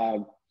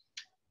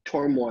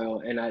turmoil,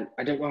 and I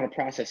don't know how to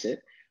process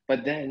it.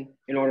 But then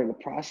in order to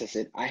process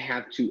it, I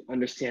have to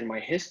understand my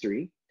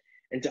history.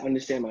 And to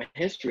understand my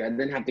history, I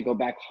then have to go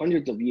back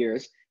hundreds of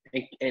years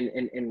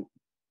and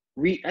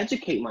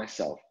re-educate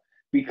myself,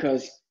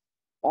 because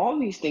all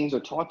these things are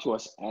taught to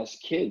us as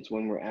kids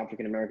when we're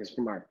African Americans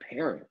from our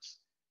parents,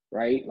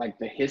 right? Like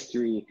the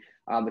history,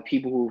 the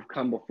people who've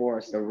come before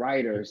us, the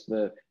writers,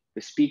 the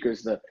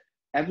speakers, the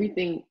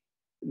everything,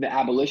 the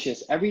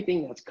abolitionists,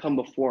 everything that's come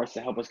before us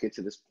to help us get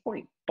to this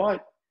point.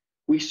 But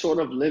we sort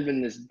of live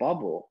in this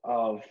bubble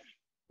of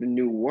the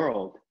new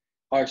world,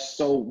 or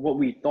so what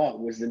we thought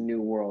was the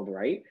new world,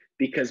 right?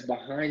 Because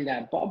behind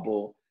that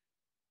bubble,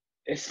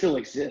 it still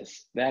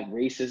exists. That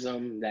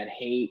racism, that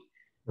hate,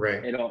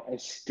 Right.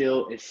 it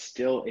still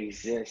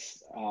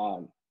exists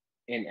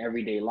in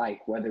everyday life,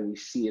 whether we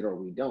see it or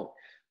we don't.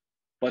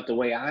 But the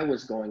way I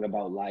was going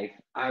about life,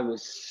 I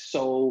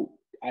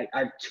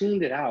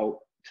tuned it out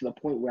to the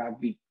point where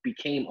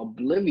became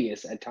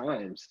oblivious at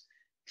times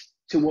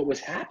to what was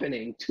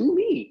happening to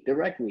me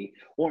directly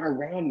or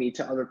around me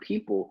to other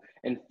people,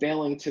 and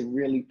failing to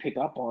really pick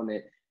up on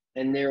it.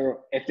 And there,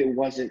 if it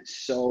wasn't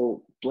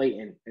so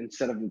blatant,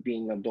 instead of it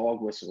being a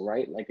dog whistle,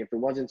 right? Like if it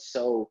wasn't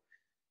so,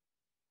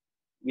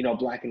 you know,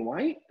 black and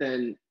white,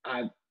 then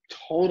I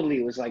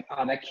totally was like,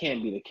 oh, that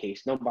can't be the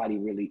case. Nobody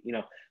really, you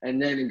know.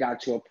 And then it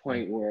got to a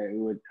point where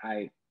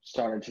I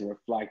started to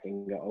reflect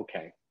and go,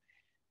 okay,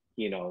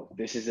 you know,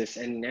 this is this.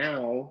 And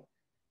now,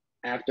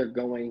 after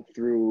going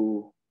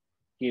through,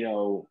 you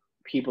know,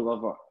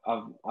 people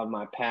of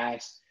my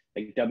past,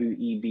 like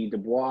W.E.B. Du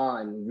Bois,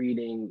 and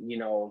reading, you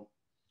know,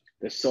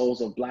 the souls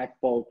of Black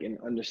folk, and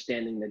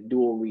understanding the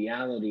dual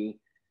reality,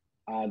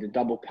 the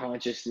double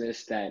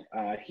consciousness that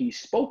he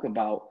spoke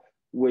about,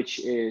 which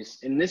is,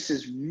 and this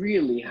is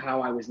really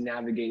how I was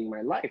navigating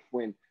my life.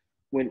 When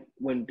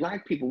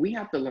Black people, we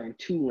have to learn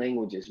two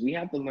languages. We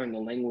have to learn the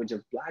language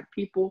of Black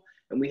people,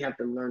 and we have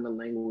to learn the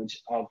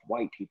language of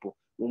white people.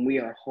 When we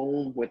are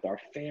home with our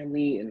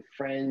family and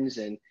friends,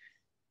 and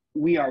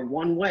we are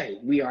one way,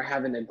 we are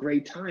having a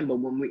great time. But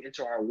when we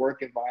enter our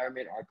work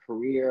environment, our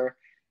career,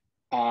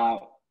 uh,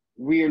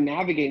 we are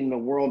navigating the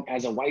world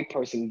as a white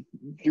person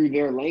through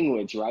their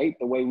language, right?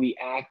 The way we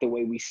act, the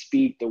way we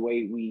speak, the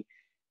way we,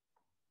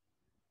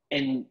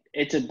 and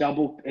it's a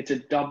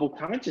double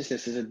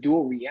consciousness, it's a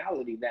dual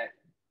reality that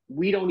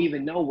we don't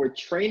even know we're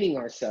training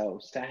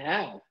ourselves to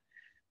have,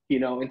 you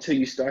know, until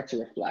you start to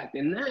reflect.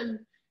 And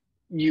then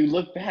you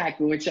look back,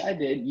 which I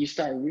did, you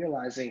start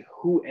realizing,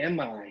 who am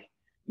I?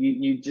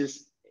 You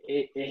just,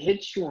 it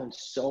hits you on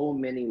so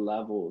many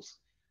levels.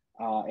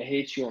 It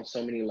hits you on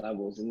so many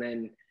levels. And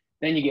then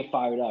you get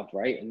fired up,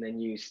 right? And then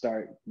you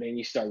start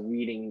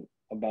reading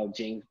about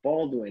James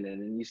Baldwin,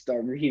 and then you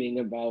start reading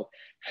about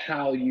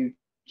how you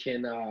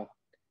can,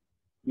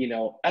 you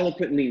know,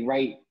 eloquently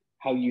write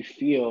how you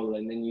feel,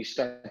 and then you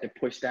start to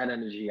push that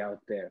energy out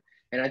there.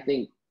 And I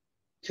think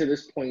to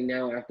this point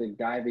now, after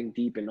diving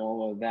deep in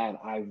all of that,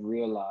 I've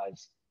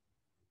realized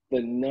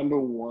the number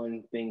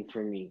one thing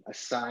for me,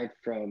 aside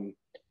from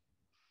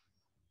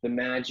the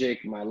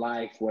magic, my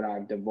life, what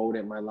I've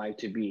devoted my life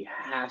to be,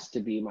 has to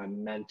be my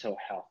mental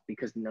health,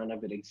 because none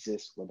of it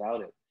exists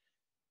without it.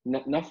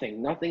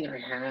 Nothing I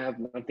have,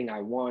 nothing I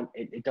want,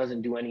 it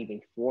doesn't do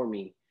anything for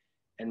me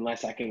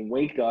unless I can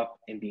wake up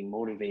and be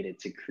motivated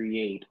to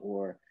create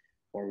or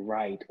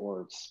write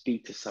or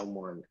speak to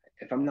someone.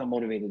 If I'm not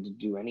motivated to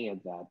do any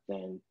of that,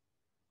 then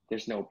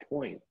there's no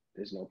point.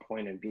 There's no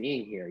point in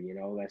being here, you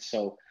know. That's,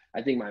 so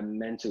I think my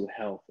mental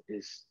health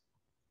is,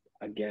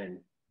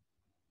 again,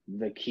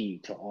 the key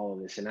to all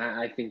of this. And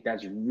I think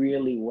that's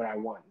really what I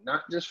want,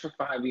 not just for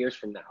 5 years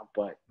from now,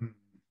 but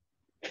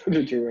for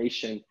the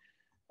duration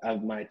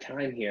of my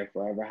time here,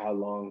 forever, how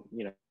long,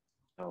 you know,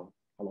 how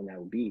long that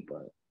will be.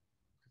 But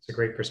it's a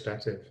great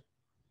perspective.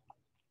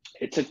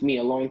 It took me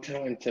a long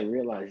time to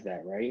realize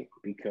that, right?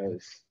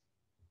 Because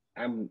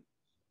I'm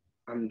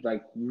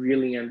like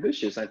really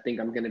ambitious. I think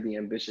I'm going to be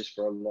ambitious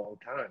for a long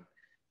time.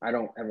 I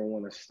don't ever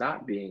want to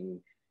stop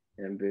being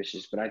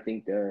ambitious, but I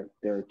think there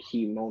are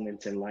key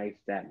moments in life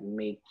that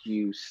make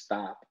you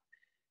stop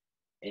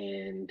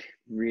and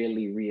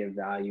really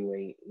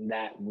reevaluate.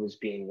 That was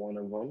being one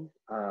of them.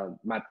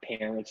 My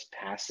parents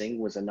passing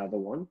was another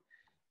one.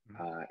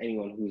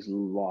 Anyone who's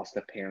lost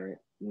a parent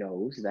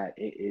knows that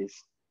it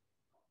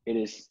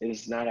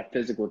is not a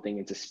physical thing.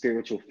 It's a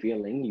spiritual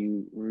feeling.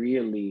 You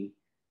really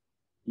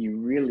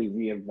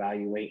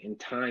reevaluate, and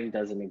time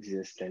doesn't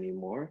exist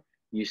anymore.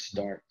 You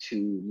start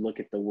to look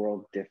at the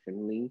world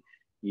differently.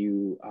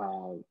 You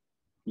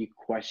you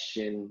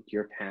question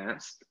your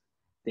past,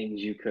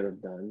 things you could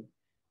have done,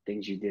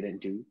 things you didn't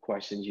do,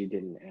 questions you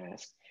didn't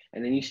ask.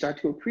 And then you start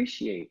to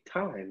appreciate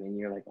time and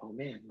you're like, oh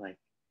man, like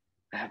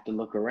I have to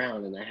look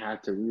around and I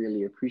have to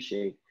really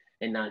appreciate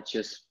and not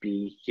just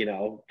be,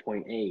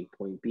 point A,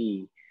 point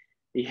B.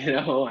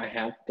 I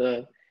have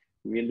to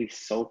really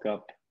soak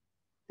up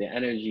the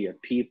energy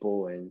of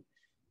people and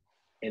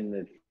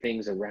the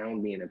things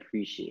around me and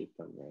appreciate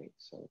them, right?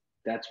 So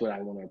that's what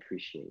I want to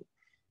appreciate.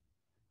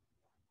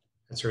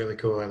 That's really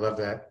cool. I love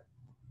that.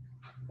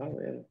 Oh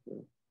yeah.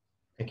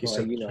 Thank you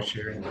so much for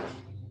sharing that.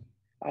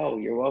 Oh,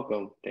 you're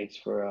welcome. Thanks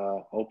for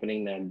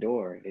opening that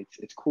door.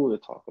 It's cool to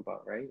talk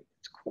about, right?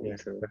 It's cool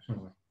definitely.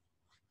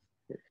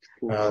 It's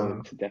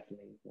cool to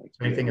definitely like.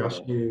 Anything else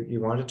you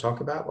wanted to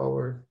talk about while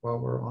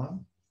we're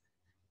on?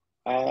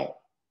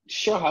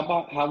 Sure. How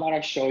about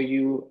I show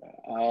you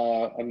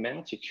a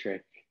magic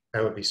trick?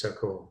 That would be so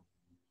cool.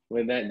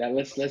 With that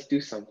let's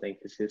do something.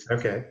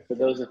 Okay. For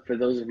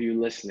those of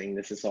you listening,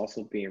 this is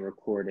also being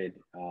recorded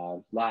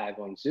live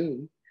on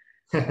Zoom,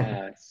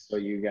 so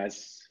you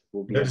guys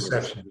will be no able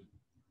deception. to.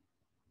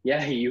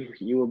 Yeah,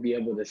 you will be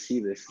able to see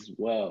this as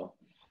well.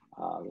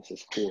 This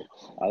is cool.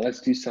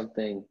 Let's do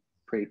something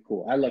pretty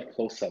cool. I love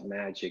close-up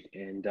magic,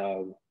 and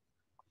I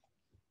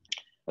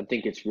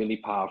think it's really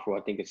powerful.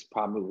 I think it's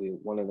probably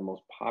one of the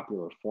most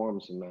popular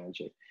forms of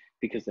magic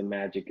because the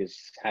magic is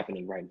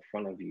happening right in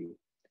front of you,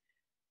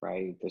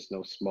 right? There's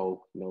no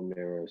smoke, no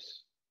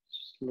mirrors.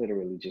 It's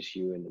literally just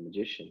you and the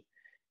magician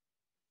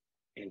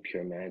and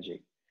pure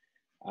magic.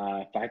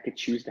 If I could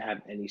choose to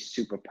have any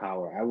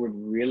superpower, I would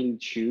really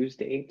choose,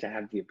 Dave, to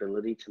have the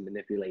ability to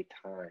manipulate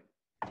time,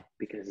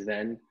 because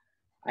then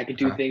I could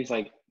do things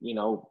like,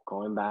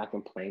 going back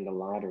and playing the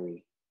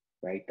lottery,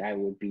 right? That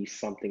would be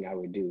something I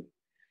would do.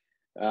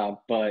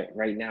 But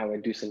right now,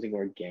 I'd do something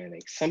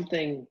organic,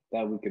 something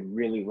that we could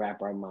really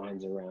wrap our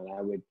minds around.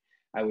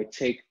 I would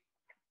take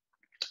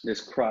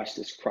this crushed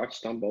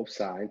on both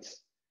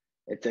sides.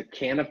 It's a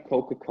can of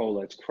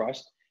Coca-Cola. It's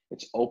crushed.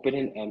 It's open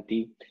and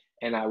empty.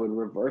 And I would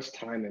reverse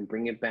time and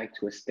bring it back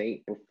to a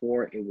state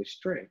before it was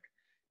drink.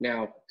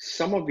 Now,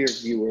 some of your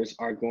viewers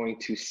are going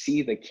to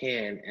see the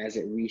can as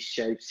it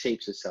reshapes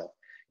itself.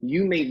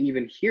 You may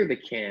even hear the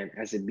can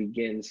as it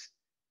begins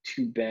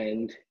to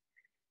bend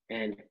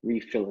and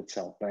refill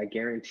itself. But I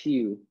guarantee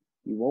you,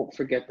 you won't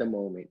forget the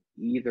moment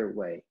either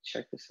way.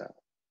 Check this out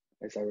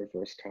as I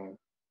reverse time.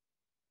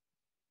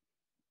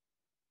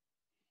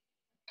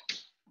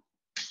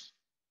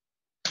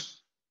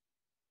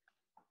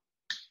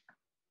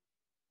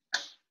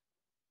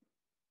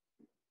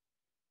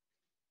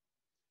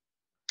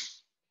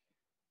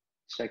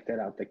 Check that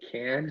out. The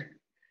can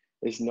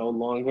is no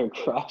longer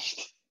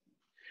crushed.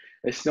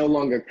 It's no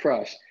longer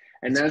crushed.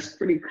 And that's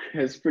pretty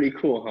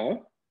cool, huh?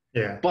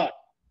 Yeah. But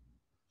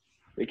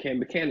the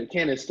can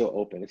is still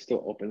open. It's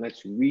still open.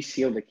 Let's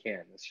reseal the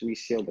can. Let's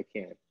reseal the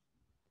can.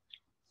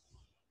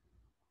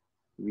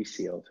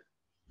 Resealed.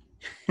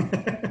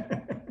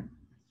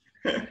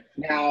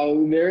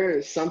 Now, there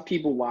are some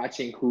people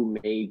watching who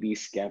may be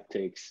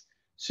skeptics.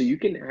 So you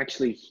can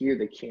actually hear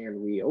the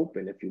can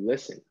reopen if you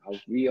listen. I'll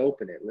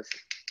reopen it. Listen.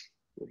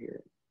 You'll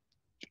hear it.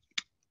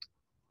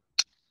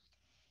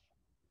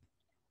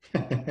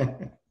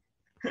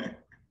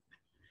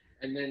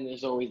 And then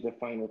there's always the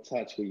final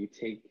touch where you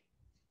take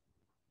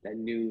that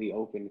newly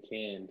opened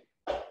can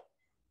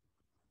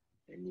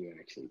and you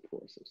actually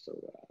pour some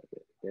soda out of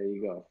it. There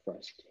you go,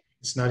 fresh.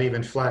 It's not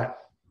even flat.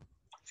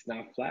 It's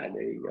not flat.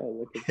 There you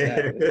go. Look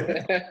at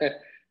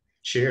that.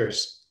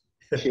 Cheers.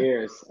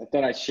 Cheers. I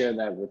thought I'd share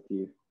that with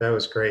you. That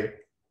was great.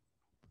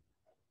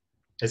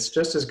 It's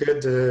just as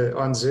good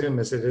on Zoom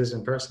as it is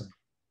in person.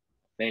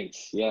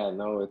 Thanks. Yeah,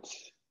 no,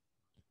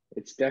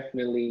 it's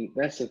definitely,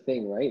 that's the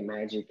thing, right?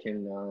 Magic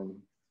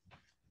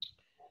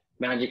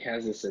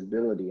has this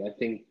ability. I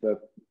think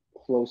the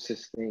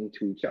closest thing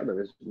to each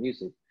other is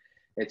music.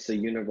 It's a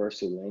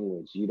universal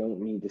language. You don't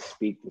need to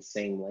speak the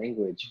same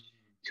language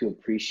to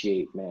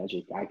appreciate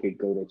magic. I could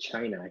go to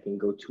China. I can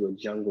go to a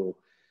jungle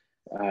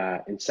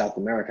in South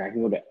America. I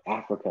can go to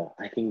Africa.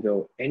 I can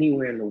go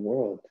anywhere in the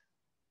world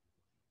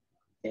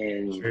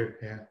and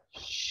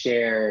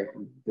share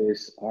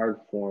this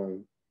art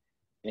form,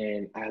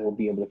 and I will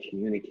be able to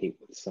communicate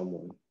with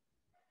someone.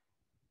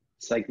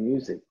 It's like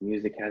music.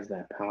 Music has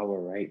that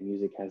power, right?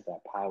 Music has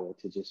that power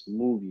to just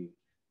move you,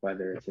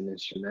 whether it's an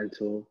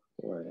instrumental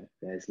or it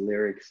has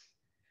lyrics.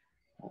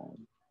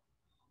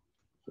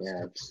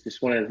 Yeah, it's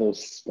just one of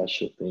those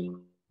special things.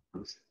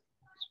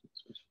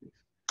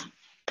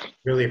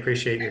 Really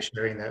appreciate you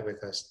sharing that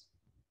with us.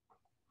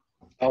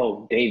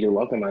 Oh, Dave, you're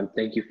welcome.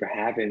 Thank you for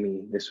having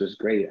me. This was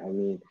great. I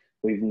mean,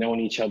 we've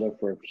known each other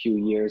for a few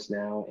years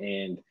now,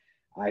 and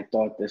I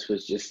thought this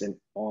was just an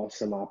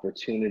awesome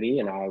opportunity,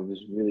 and I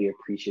was really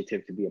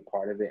appreciative to be a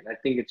part of it. And I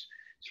think it's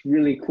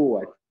really cool.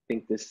 I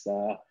think this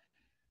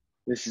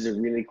is a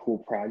really cool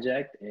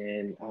project,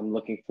 and I'm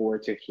looking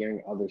forward to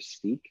hearing others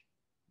speak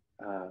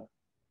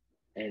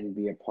and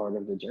be a part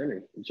of the journey.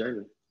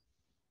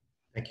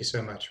 Thank you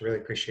so much. Really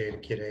appreciate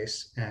it, Kid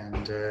Ace.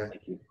 And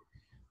Thank you.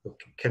 we'll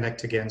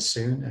connect again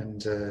soon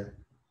and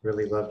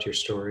really loved your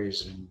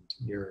stories and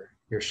your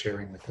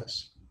sharing with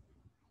us.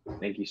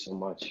 Thank you so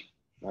much.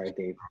 All right,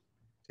 Dave.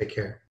 Take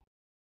care.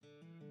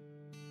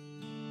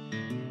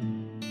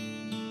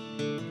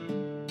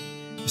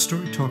 The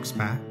Story Talks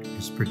Back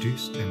is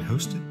produced and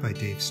hosted by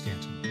Dave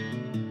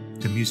Stanton.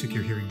 The music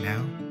you're hearing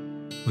now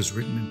was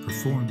written and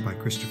performed by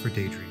Christopher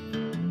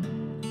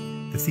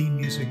Daydream. The theme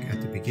music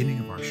at the beginning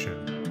of our show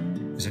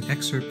is an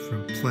excerpt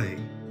from Play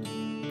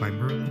by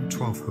Merlin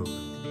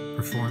Twelfhoven,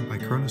 performed by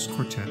Kronos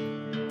Quartet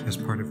as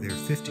part of their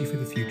 50 for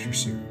the Future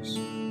series.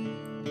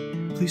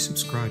 Please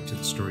subscribe to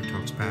The Story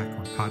Talks Back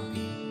on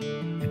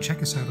Podbean and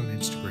check us out on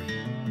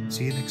Instagram.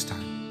 See you next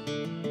time.